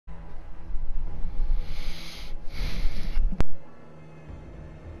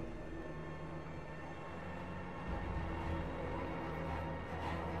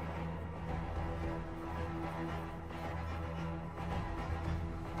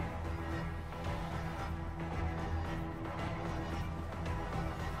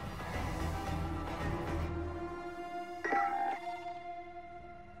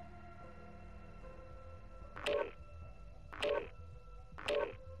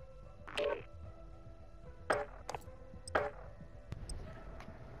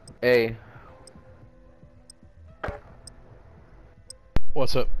Hey,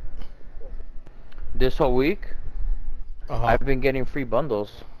 What's up? this whole week, Uh-huh. I've been getting free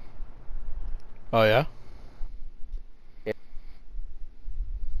bundles. Oh, yeah? Yeah.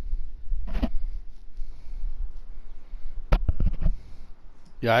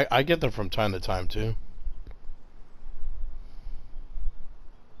 Yeah, I get them from time to time, too.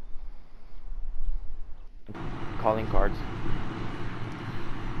 Calling cards.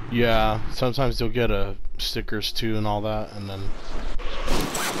 Yeah, sometimes you'll get stickers, too, and all that, and then,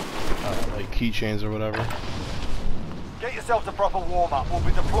 like keychains or whatever. Get yourself a proper warm-up. We'll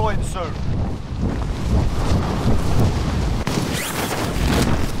be deploying soon.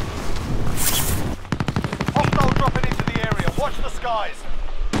 Hostile dropping into the area. Watch the skies.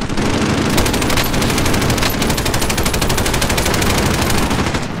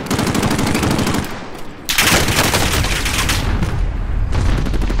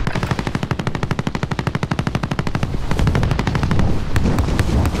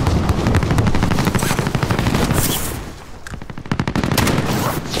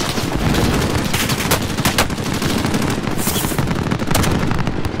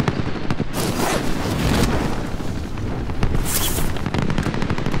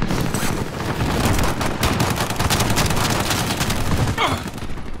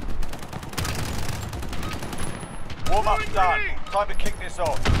 Warm-up's done. Time to kick this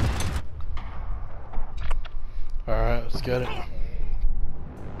off. Alright, let's get it.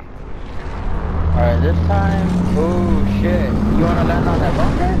 Alright, this time. Oh shit. You wanna land on that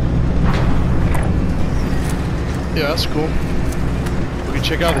bunker? Yeah, that's cool. We can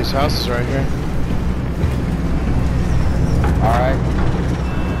check out these houses right here. Alright.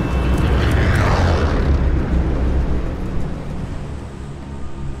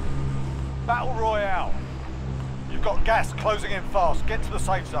 Battle Royale. You've got gas closing in fast. Get to the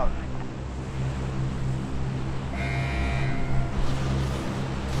safe zone.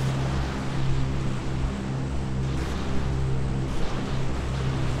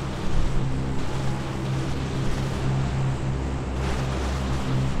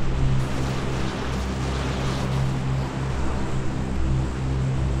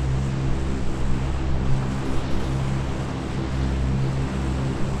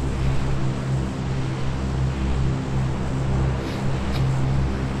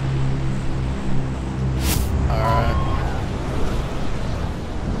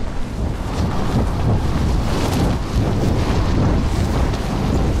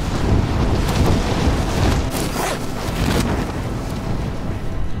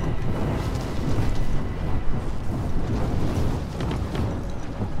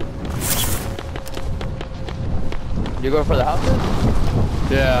 You going for the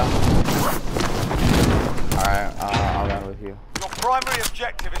houses? Yeah. Alright, I'll land with you. Your primary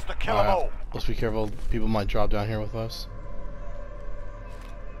objective is to kill them all. Let's be careful. People might drop down here with us.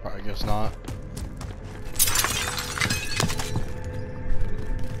 Or I guess not.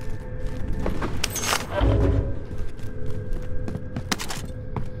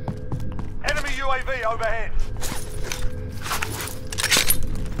 Enemy UAV overhead.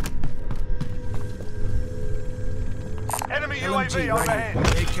 Enemy UAV overhead.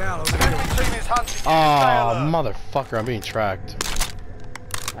 Hey, Cal, over Enemy here. team is hunting you. Stay Oh, alert. motherfucker, I'm being tracked.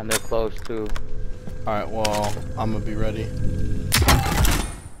 And they're close too. Alright, well, I'm gonna be ready.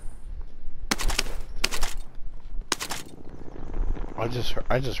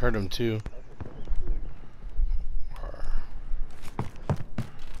 I just heard him too.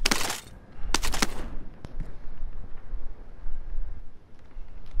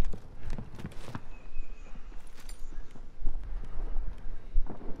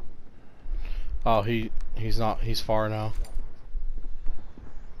 Oh, he's not, he's far now.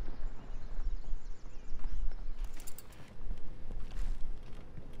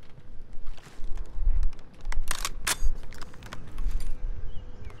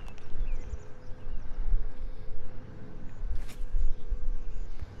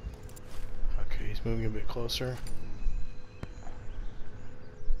 Okay, he's moving a bit closer.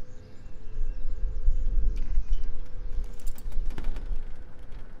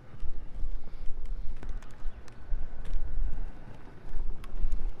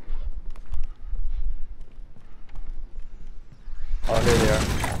 Oh, here they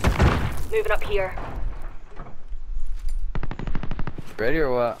are. Moving up here. Ready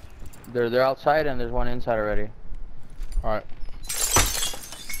or what? They're outside and there's one inside already. Alright.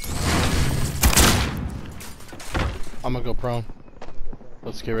 I'm gonna go prone.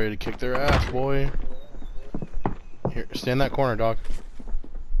 Let's get ready to kick their ass, boy. Here, stay in that corner, dog.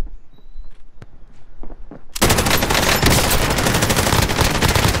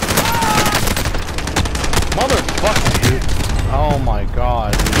 dude. Oh my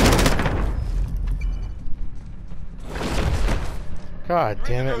god, dude. God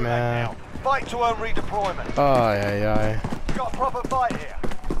damn it, man. Fight to earn redeployment. Oh, yeah. You got a proper fight here.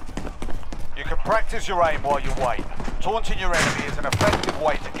 You can practice your aim while you wait. Taunting your enemy is an effective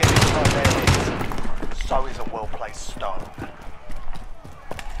way to get inside their heads. So is a well-placed stone.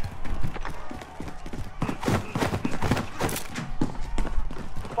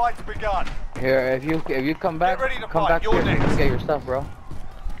 Fight's begun. Here, if you come back, Get ready to come fight. back You're here next. and get your stuff, bro.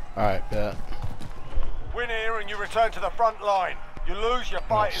 Alright, bet. Win here and you return to the front line. You lose, your Oh,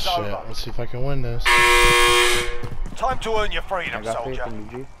 fight is shit. over. Let's see if I can win this. Time to earn your I freedom, got faith soldier. in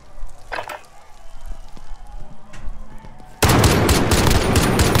you, G.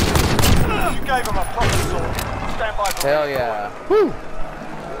 You gave him a proper sword. Stand by for Hell redeployment. yeah. Woo!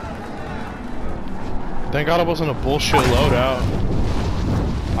 Thank God it wasn't a bullshit loadout.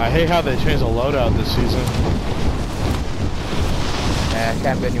 I hate how they changed the loadout this season. Yeah, it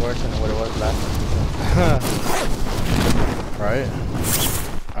can't be any worse than what it was last time. Right?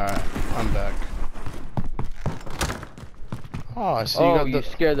 Alright, I'm back. Oh, I see you got you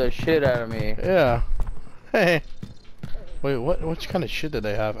scared the shit out of me. Yeah. Hey. Wait, what kind of shit did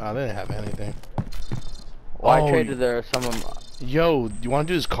they have? Oh, they didn't have anything. Well, Oh, I traded there some of them. Yo, you want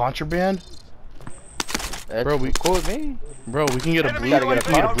to do this contraband? That's Bro, we- cool with me. Bro, we can get a Enemy blue, UAV we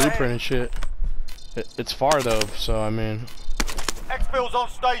can get a overhead. blueprint and shit. It's far though, so I mean. Exfil's on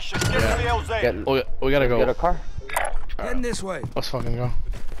station. Get Yeah. to the LZ. Get, We gotta get a go. car. Heading this way. Let's fucking go.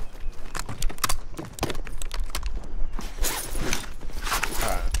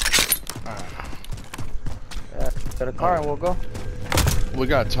 Yeah, get a car and we'll go. We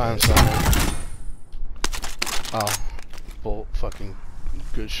got time, son. Oh, bull fucking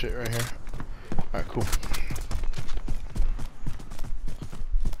good shit right here. Alright, cool.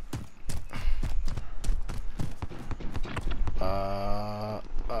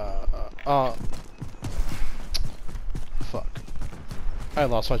 Fuck. I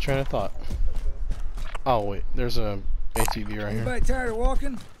lost my train of thought. Oh wait, there's a ATV right here. Anybody tired of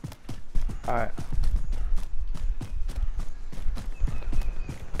walking? Alright.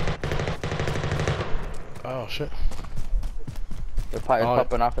 Oh shit. The pipe's Oh,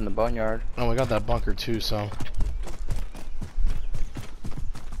 popping off in the boneyard. Oh, we got that bunker too, so.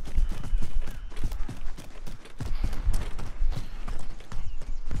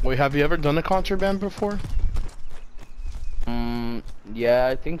 Wait, have you ever done a contraband before? Yeah,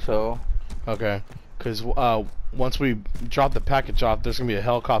 I think so. Okay, because once we drop the package off, there's gonna be a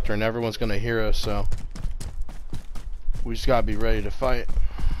helicopter and everyone's gonna hear us, so we just gotta be ready to fight.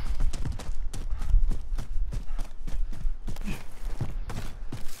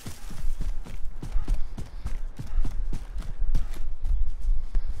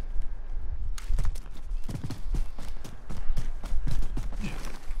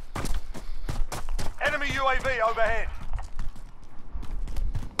 Enemy UAV overhead.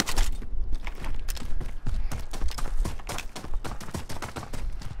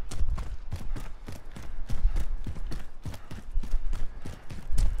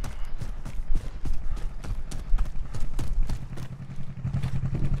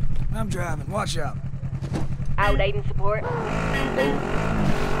 I'm driving. Watch out. Out aiding support.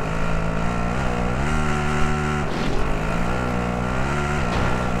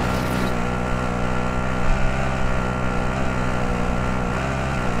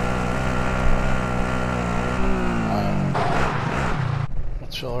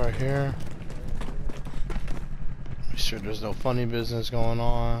 Let's chill right here. Be sure there's no funny business going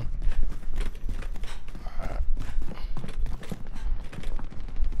on.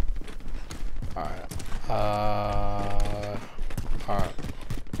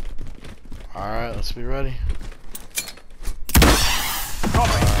 Alright, let's be ready.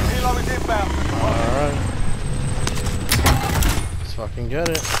 Copy. Helo is inbound. Alright. Let's fucking get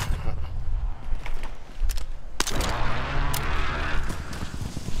it.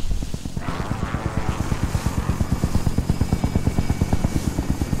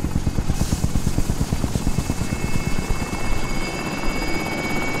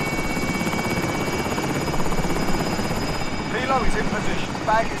 Helo is in position.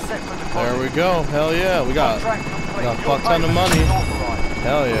 Bag is set for deposit. There we go. Hell yeah. We got Contract complete. a Your fuck ton of payment money. is authorized.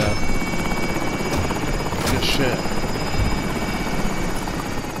 Hell yeah. Good shit.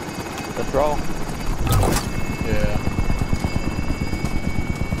 Let's roll. Yeah.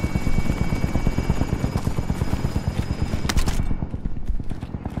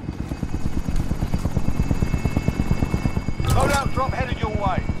 Loadout drop headed your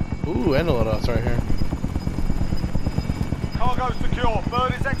way. Ooh, and a loadout's right here. Cargo secure.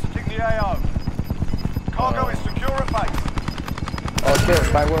 Bird is exiting the AO. Cargo is secure at base. Oh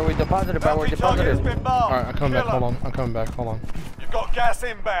shit, by where we deposited, by where we Bounty target has deposited. been marked. Alright, I'm coming back. Killer. Hold on. I'm coming back. Hold on. You've got gas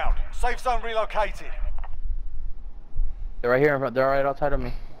inbound. Safe zone relocated. They're right here in front, they're right outside of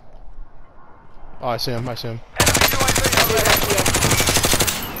me. Oh, I see him. I see him. Enemy UAV overhead.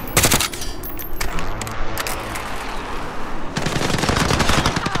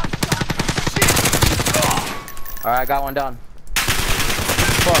 Alright, I got one down.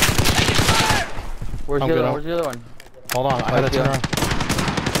 Fuck. Where's I'm the good, other one? I'm- Where's the other one? Hold on. I had to turn around.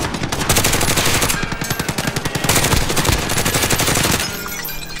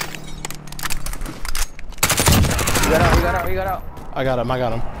 He got out. I got him.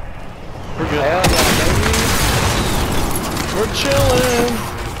 We're good. Hell yeah, We're chilling.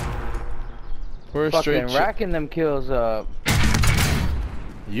 We're baby. straight. Fucking racking them kills up.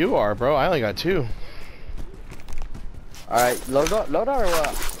 You are, bro. I only got 2. Alright, load out or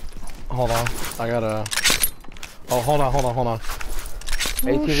what? Hold on. I gotta. Oh, hold on.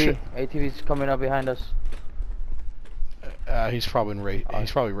 ATV. ATV's coming up behind us. He's probably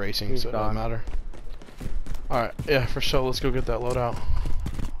he's probably racing, He's so it gone. doesn't matter. All right, yeah, for sure. Let's go get that loadout.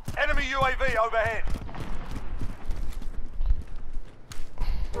 Enemy UAV overhead.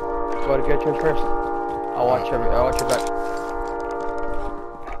 Go to get yours first. I'll watch your back.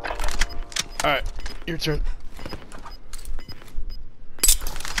 All right, your turn.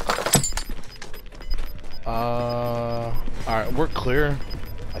 All right, we're clear,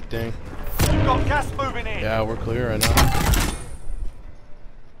 I think. You've got gas moving in. Yeah, we're clear right now.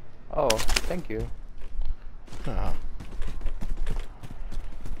 Oh, thank you.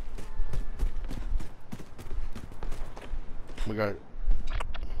 We got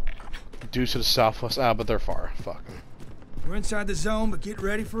dudes to the southwest. Ah, but they're far. Fuck. We're inside the zone, but get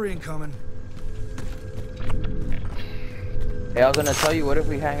ready for incoming. Hey, I was gonna tell you, what if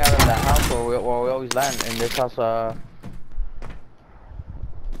we hang out in that house where we always land? In this house,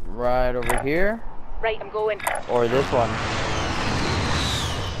 right over here? Right, I'm going. Or this one?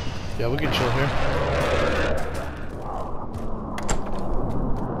 Yeah, we can chill here.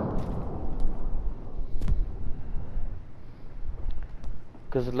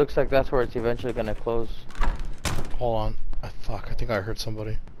 Because it looks like that's where it's eventually gonna close. Hold on. Fuck, I think I heard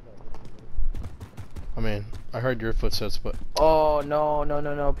somebody. I mean, I heard your footsteps, but Oh,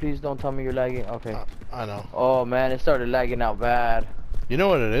 no. Please don't tell me you're lagging. Okay. I know. Oh, man, it started lagging out bad. You know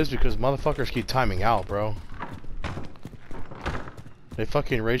what it is? Because motherfuckers keep timing out, bro. They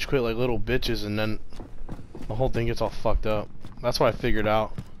fucking rage quit like little bitches, and then the whole thing gets all fucked up. That's what I figured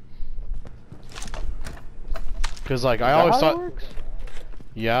out. Cause like I always thought,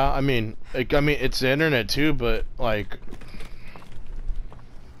 yeah, I mean, it's the internet too, but like,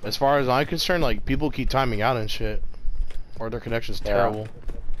 as far as I'm concerned, like people keep timing out and shit, or their connection's terrible.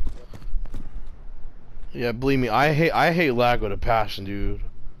 Yeah, believe me, I hate lag with a passion, dude.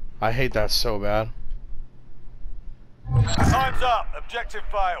 I hate that so bad. Time's up. Objective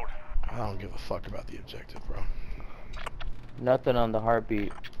failed. I don't give a fuck about the objective, bro. Nothing on the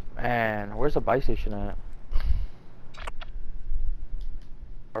heartbeat. Man, where's the buy station at?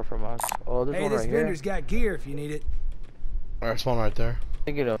 Far from us. Oh, there's Hey, one this right here. vendor's got gear if you need it. There's one right there.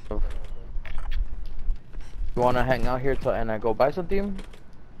 Thinking of. You wanna hang out here till and I go buy something?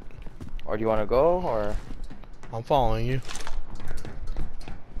 Or do you wanna go? Or I'm following you.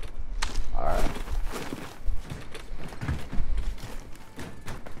 alright.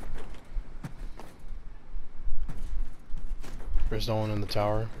 There's no one in the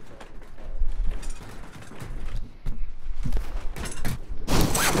tower.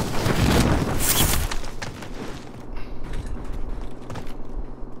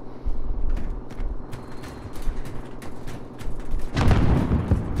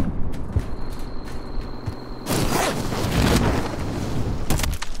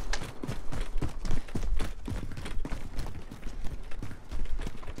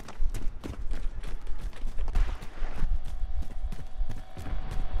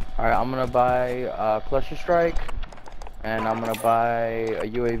 Alright, I'm gonna buy a cluster strike, and I'm gonna buy a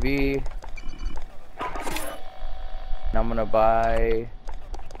UAV, and I'm gonna buy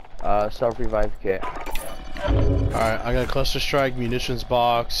a self-revive kit. Alright, I got a cluster strike, munitions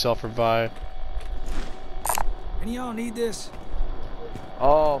box, self-revive. Any of y'all need this?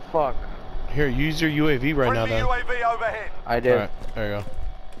 Oh fuck, Here, use your UAV right now, Friendly then. UAV overhead. I did. Alright, there you go.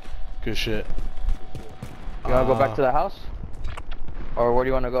 Good shit. You wanna go back to the house? Or where do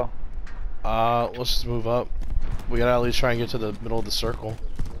you wanna go? Let's just move up. We gotta at least try and get to the middle of the circle.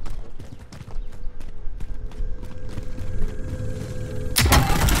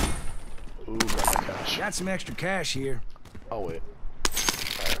 Ooh, got my cash. Got some extra cash here. Oh, wait.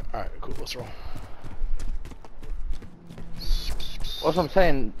 Alright, cool, let's roll. What's I'm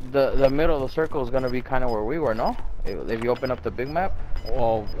saying? The middle of the circle is gonna be kind of where we were, no? If you open up the big map,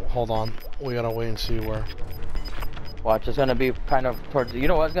 Well, hold on. We gotta wait and see where. watch. It's gonna be kind of towards. You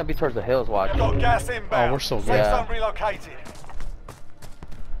know what? It's gonna be towards the hills. Watch. You've got gas inbound. Oh, we're still Safe good. Yeah. zone relocated.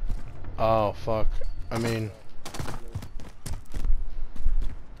 Oh, fuck. I mean...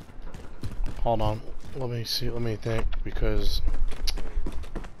 Hold on. Let me see. Let me think. Because...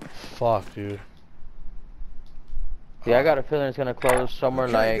 Fuck, dude. Yeah, I got a feeling it's gonna close somewhere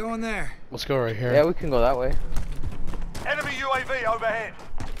Okay, like. go in there. Let's go right here. Yeah, we can go that way. Enemy UAV overhead.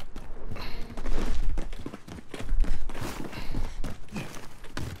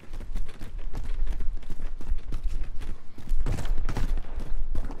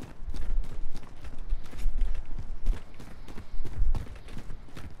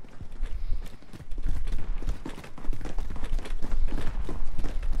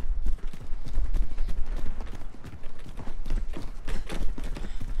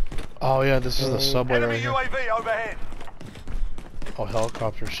 Oh, yeah, this is the subway right Enemy here. UAV overhead. Oh,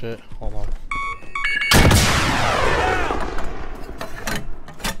 helicopter shit. Hold on.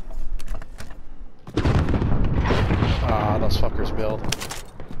 Ah, those fuckers bailed.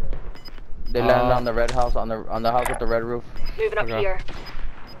 They landed on the red house, on the house with the red roof. Moving up Okay. here.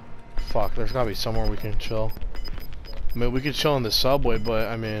 Fuck, there's gotta be somewhere we can chill. I mean, we could chill in the subway, but,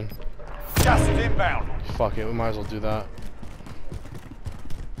 I mean... Gas is inbound. Fuck it, we might as well do that.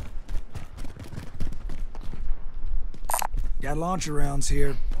 Got launcher rounds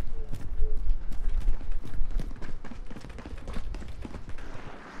here.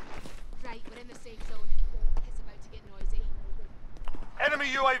 Right, we're in the safe zone. It's about to get noisy. Enemy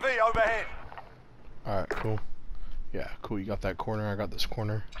UAV overhead. Alright, cool. Yeah, cool, you got that corner, I got this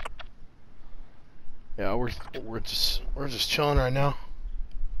corner. Yeah, we're just chilling right now.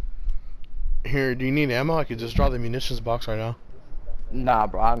 Here, do you need ammo? I could just drop the munitions box right now. Nah,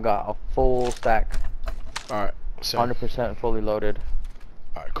 bro, I got a full stack, Alright, 100% fully loaded.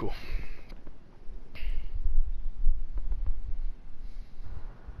 Alright, cool.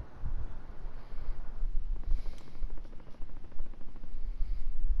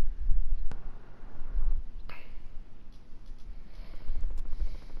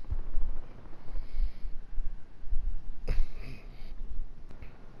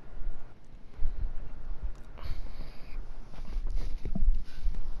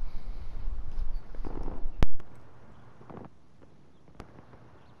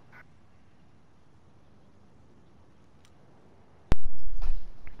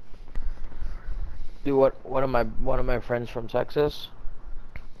 Dude, one of my friends from Texas,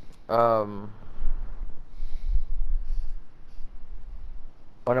 one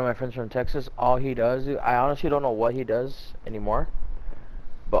of my friends from Texas, all he does, I honestly don't know what he does anymore,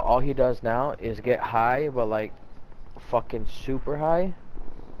 but all he does now is get high, but like fucking super high,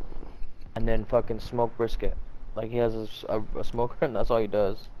 and then fucking smoke brisket. Like he has a smoker and that's all he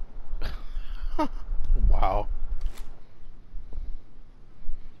does. Wow.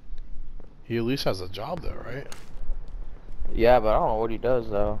 He at least has a job though, right? Yeah, but I don't know what he does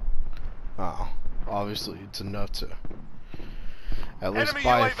though. Oh, obviously it's enough to at least Enemy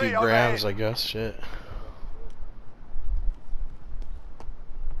buy a UAV few overhead. grams, I guess. Shit.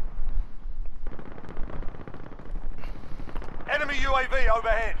 Enemy UAV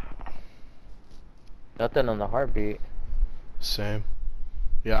overhead. Nothing on the heartbeat. Same.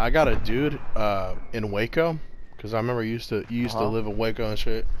 Yeah, I got a dude in Waco, because I remember you used to live in Waco and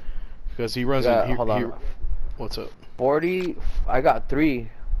shit. Because he runs Yeah, a, hold on. What's up? 40, I got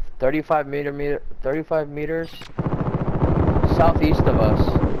 35 meters southeast of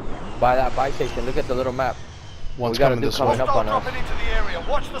us by that buy station. Look at the little map. One's We got a coming dude this coming way. up on us. Dropping into the area.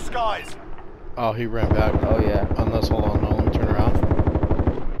 Watch the skies. Oh, he ran back. Oh yeah, Unless, hold on, no, let me turn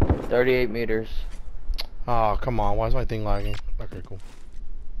around. 38 meters. Oh, come on, why is my thing lagging? Okay, cool.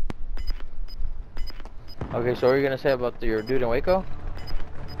 Okay, so what are you gonna say about your dude in Waco?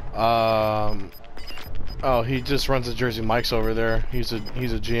 Oh, he just runs the Jersey Mike's over there. He's a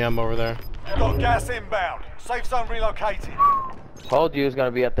GM over there. You've got gas inbound. Safe zone relocated. Told you it's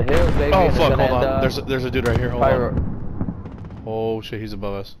gonna be at the hills, baby. Oh and it's fuck, gonna hold end on. up There's a dude right here. Hold pyro- on. Oh shit, he's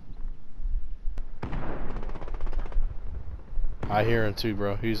above us. I hear him too,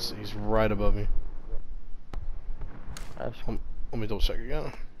 bro. He's right above me. Let me double check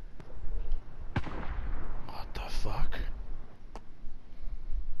again. What the fuck?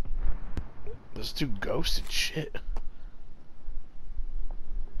 This dude ghosted shit.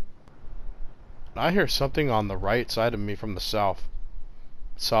 I hear something on the right side of me from the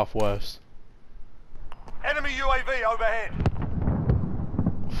southwest. Enemy UAV overhead.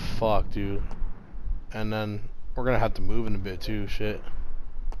 Fuck, dude. And then We're gonna have to move in a bit too, shit.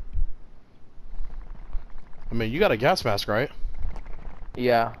 I mean, you got a gas mask, right?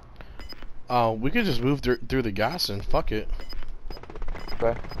 Yeah. We could just move through the gas and fuck it.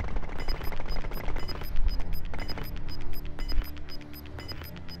 Okay.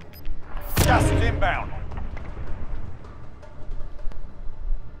 Gas is inbound.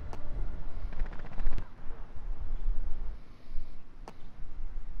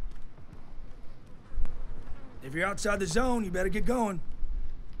 If you're outside the zone, you better get going.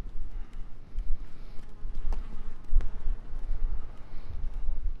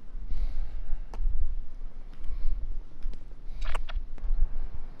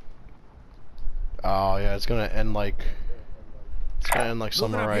 Oh yeah, it's gonna end like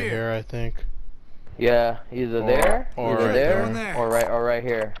somewhere up right here. here, I think. Yeah, either there, or either right there, there. or right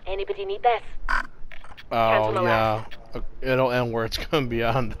here. Anybody need this? Oh the yeah, it'll end where it's gonna be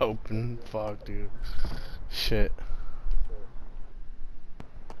out in the open. Fuck, dude. Shit.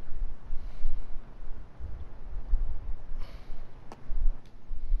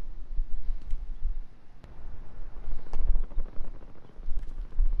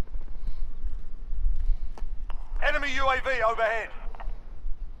 Enemy UAV overhead.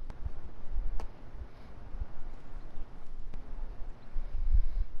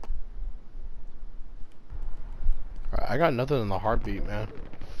 Alright, I got nothing in the heartbeat, man.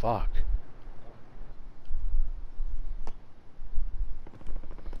 Fuck.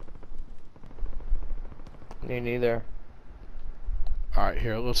 Me neither. Alright,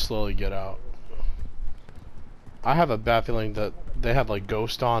 here, let's slowly get out. I have a bad feeling that they have like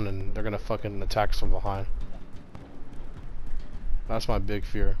Ghost on and they're gonna fucking attack us from behind. That's my big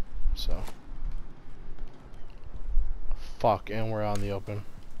fear, so. Fuck, and we're out in the open.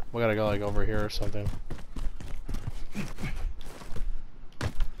 We gotta go like over here or something.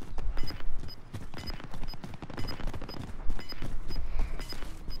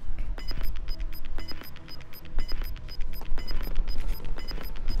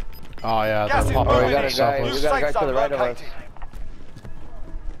 Oh yeah, Gas they're is popping Oh, moving. we got a up south guy. of We us. got a Safe guy to the zone right of us. located.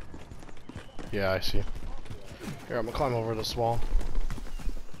 Yeah, I see. Here, I'm gonna climb over this wall.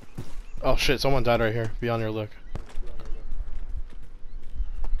 Oh shit, someone died right here. Be on your look.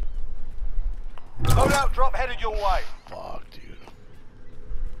 Loadout drop headed your way. Fuck, dude.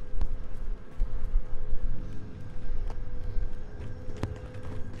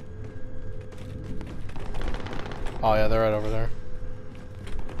 Oh yeah, they're right over there.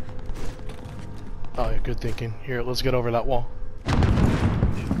 Oh yeah, good thinking. Here, let's get over that wall.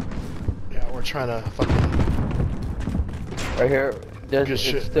 Yeah, we're trying to fucking... Right here. There's Good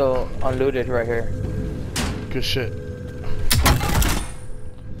shit. it's still unlooted right here. Good shit.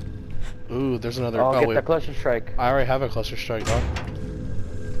 Ooh, there's another... Oh, get wait. the cluster strike. I already have a cluster strike, dog.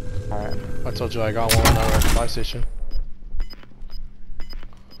 Alright. I told you I got one over at the buy station.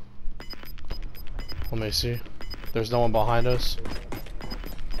 Let me see. There's no one behind us.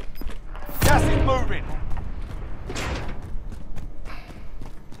 Gas is moving.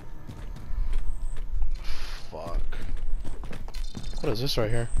 Fuck. What is this right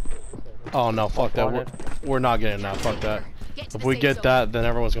here? Oh no, fuck that. We're not getting that. Fuck that. Get to If the we safe get zone. that, then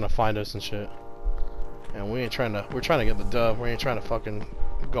everyone's gonna find us and shit. And we ain't trying to. We're trying to get the dub. We ain't trying to fucking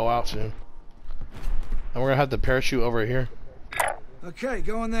go out soon. And we're gonna have to parachute over here. Okay,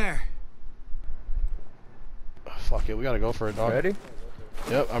 go in there. Fuck it, we gotta go for it, dog. Ready?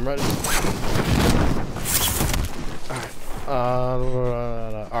 Yep, I'm ready.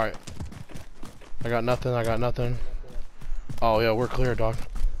 Alright. Alright. I got nothing, I got nothing. Oh yeah, we're clear, dog.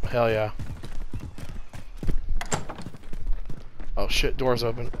 Hell yeah. Oh shit, door's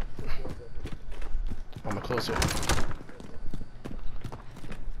open. I'm gonna close it.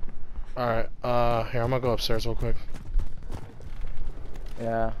 Alright, here, I'm gonna go upstairs real quick.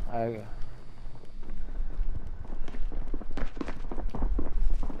 Yeah,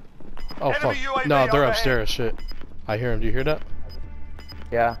 Oh fuck. Enemy UAV No, they're overhead. upstairs, shit. I hear him, do you hear that?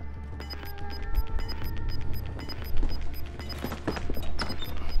 yeah.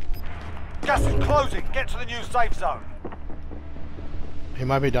 Gas is closing. Get to the new safe zone. He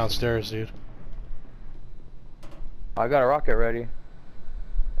might be downstairs, dude. I got a rocket ready.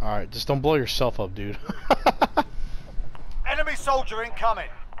 Alright, just don't blow yourself up, dude. Enemy soldier incoming.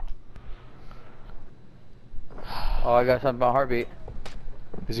 Oh, I got something about heartbeat.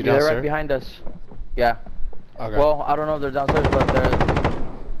 Is he Yeah, they're downstairs? right behind us. Yeah. Okay. Well, I don't know if they're downstairs, but they're...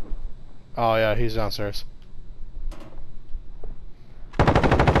 Oh yeah, he's downstairs.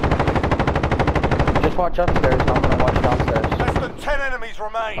 Just watch upstairs. I'm gonna watch downstairs. Less than 10 enemies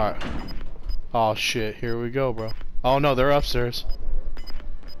remain. Alright. Oh shit, here we go, bro. Oh no, they're upstairs.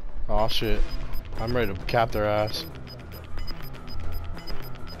 Oh shit. I'm ready to cap their ass.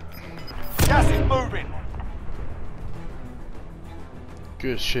 Gas is moving.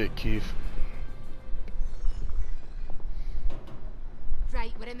 Good shit, Keith.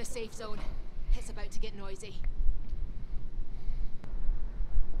 Right, we're in the safe zone. It's about to get noisy.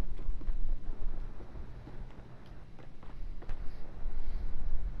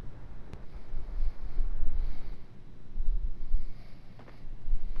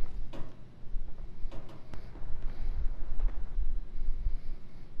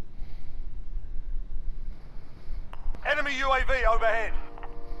 Enemy UAV overhead.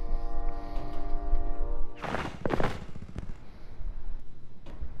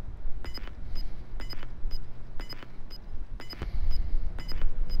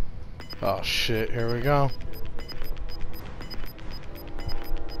 Oh shit, here we go.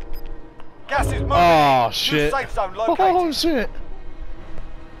 Gas is moving. Oh New shit. safe zone located. Oh shit.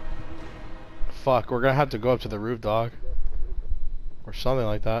 Fuck, we're gonna have to go up to the roof, dog. Or something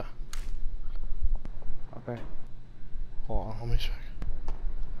like that. Okay. Hold on, let me check.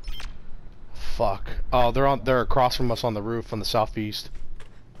 Fuck. Oh, they're across from us on the roof on the southeast.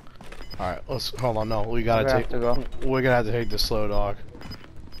 Alright, let's hold on, no, we gotta take we're gonna have to take this slow, dog.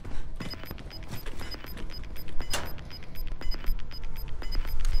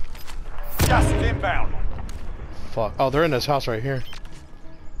 Gas is inbound. Fuck. Oh, they're in this house right here.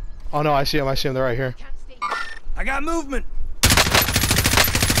 Oh no, I see them, they're right here. Can't stay. I got movement.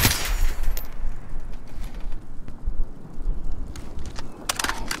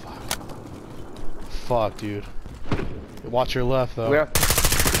 Fuck, dude. Watch your left though. We have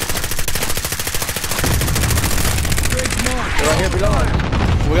Great, come on. they're right here below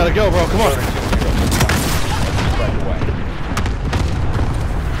us. We gotta go, bro, come on.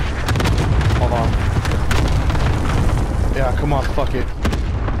 Hold on. Yeah, come on, fuck it.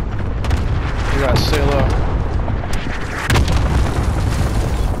 We gotta stay low.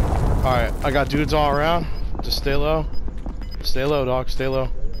 Alright, I got dudes all around. Just stay low. Stay low, dog, stay low.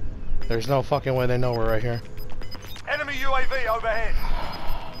 There's no fucking way they know we're right here. Enemy UAV overhead.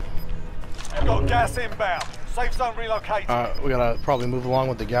 Got gas inbound. Safe zone relocated. Alright, we gotta probably move along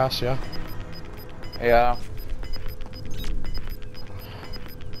with the gas, yeah? Yeah.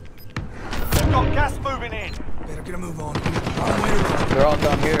 We've got gas moving in. Better get a move on. Wrong way to run. They're all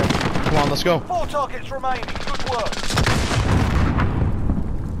down here. Come on, let's go. 4 targets remaining. Good work.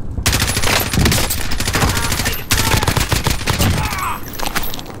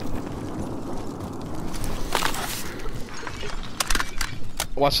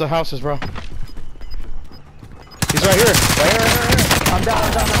 Watch the houses, bro. He's right here. Right here. I'm down.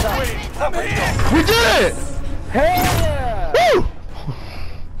 Winning. Somebody else. We did it! Hell yeah! Woo!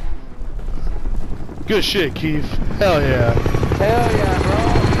 Good shit, Keith. Hell yeah. Hell yeah, bro.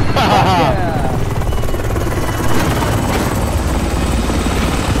 Haha. Yeah.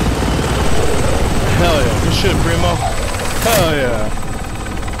 Hell yeah. Good shit, Primo. Hell yeah.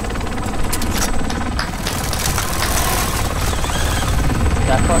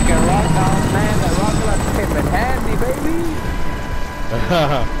 That fucking rock down, man. That rock left came in handy, baby.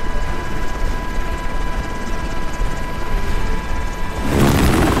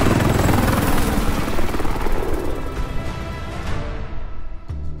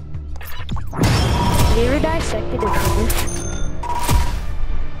 Have you ever dissected a penis?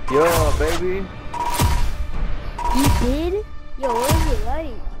 Yo, baby. You did? Yo, what was it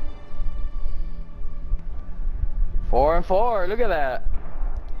like? 4 and 4. Look at that.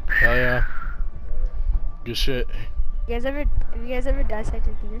 Hell yeah. Good shit. Have you guys ever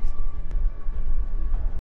dissected a penis?